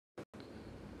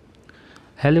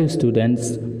Hello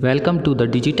students, welcome to the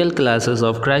digital classes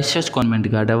of Christchurch Convent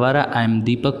Gadarwara. I am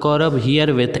Deepak Kourav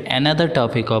here with another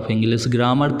topic of English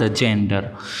grammar, the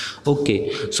gender.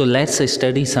 Okay, so let's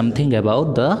study something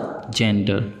about the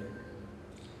gender.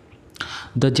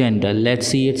 The gender, let's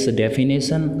see its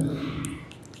definition.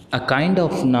 A kind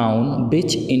of noun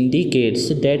which indicates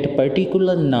that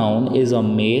particular noun is a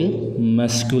male,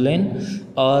 masculine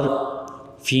or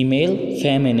female,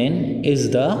 feminine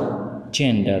is the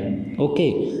gender.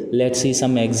 Okay, let's see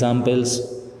some examples.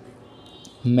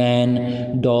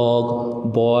 Man,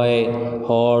 dog, boy,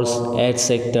 horse,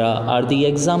 etc. are the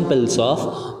examples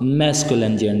of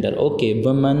masculine gender. Okay,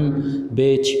 woman,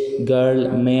 bitch, girl,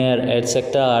 mare,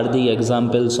 etc. are the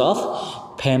examples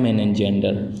of feminine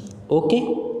gender.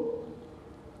 Okay.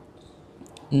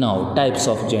 Now, types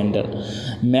of gender.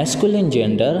 Masculine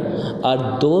gender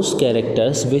are those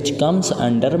characters which comes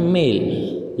under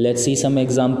male. Let's see some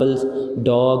examples: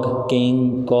 dog,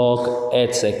 king, cock,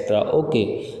 etc.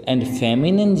 Okay, and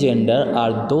feminine gender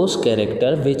are those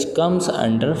characters which comes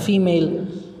under female.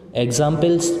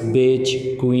 Examples: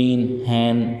 bitch, queen,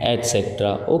 hen,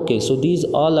 etc. Okay, so these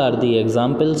all are the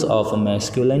examples of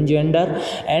masculine gender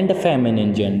and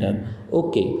feminine gender.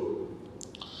 Okay.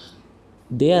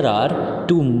 There are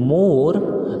two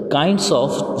more kinds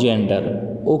of gender.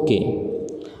 Okay,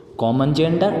 common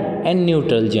gender and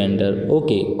neutral gender.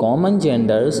 Okay, common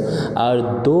genders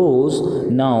are those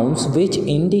nouns which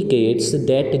indicates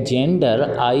that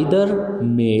gender either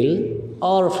male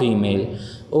or female.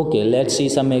 Okay, let's see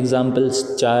some examples: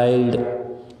 child,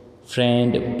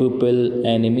 friend, pupil,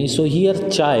 enemy. So here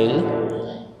child,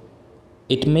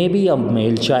 it may be a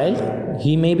male child,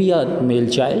 he may be a male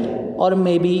child, or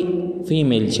maybe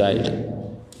female child.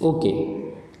 Okay,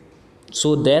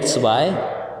 so that's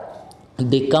why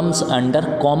they comes under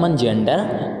common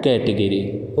gender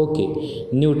category. Okay,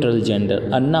 neutral gender,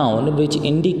 a noun which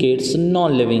indicates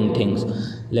non-living things.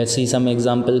 Let's see some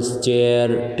examples: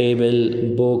 chair,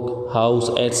 table, book, house,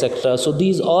 etc. So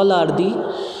these all are the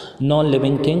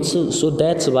non-living things, so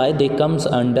that's why they comes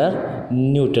under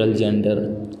neutral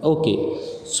gender. Okay,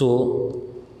 so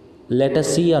let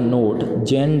us see a note: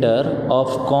 gender of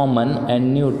common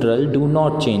and neutral do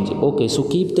not change. Okay, so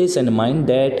keep this in mind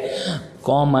that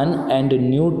common and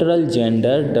neutral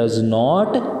gender does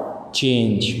not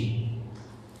change.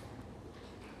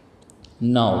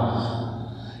 Now,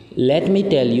 let me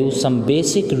tell you some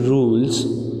basic rules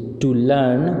to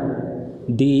learn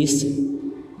these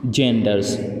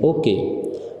genders. Okay,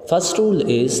 first rule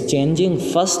is changing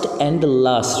first and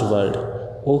last word.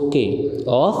 Okay,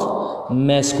 of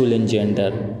masculine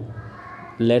gender.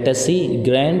 Let us see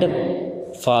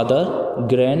grandfather,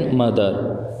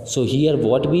 grandmother. So here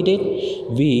what we did,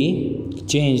 we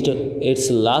changed its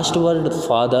last word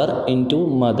father into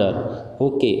mother.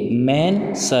 Okay,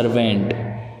 man, servant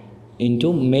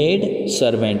into maid,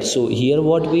 servant. So here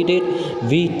what we did,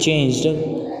 we changed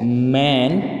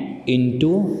man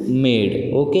into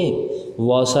maid. Okay,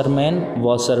 washerman,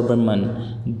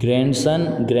 washerwoman,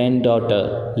 grandson,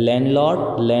 granddaughter,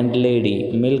 landlord,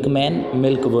 landlady, milkman,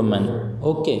 milkwoman.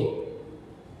 Okay.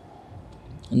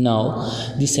 Now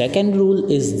the second rule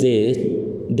is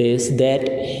this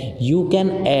that you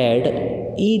can add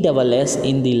ESS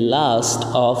in the last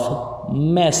of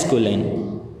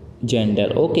masculine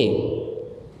gender. Okay.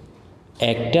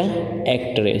 Actor,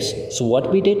 actress. So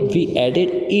what we did, we added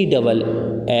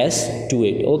ESS to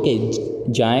it. Okay,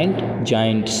 giant,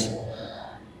 giants,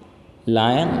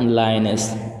 lion,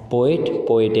 lioness, poet,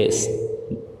 poetess,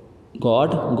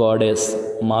 god, goddess,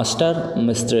 master,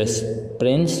 mistress,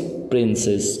 prince,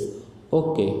 princess.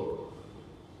 Okay.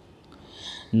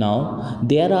 Now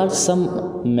there are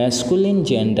some masculine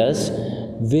genders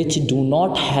which do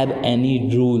not have any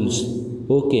rules.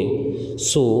 Okay,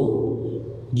 so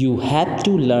you have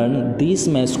to learn these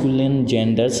masculine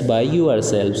genders by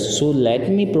yourselves. So let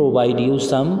me provide you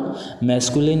some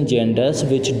masculine genders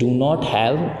which do not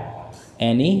have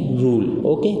any rule.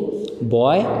 Okay,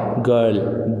 boy, girl,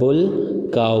 bull,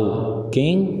 cow,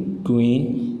 king,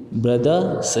 queen,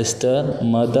 brother, sister,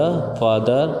 mother,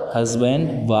 father,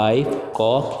 husband, wife,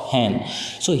 cock, hen.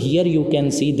 So here you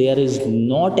can see there is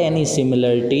not any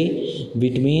similarity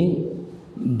between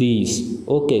these.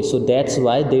 Okay, so that's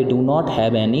why they do not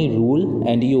have any rule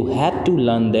and you have to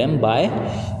learn them by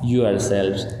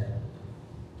yourselves.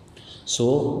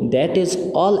 So that is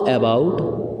all about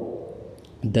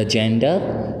the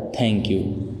gender. Thank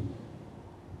you.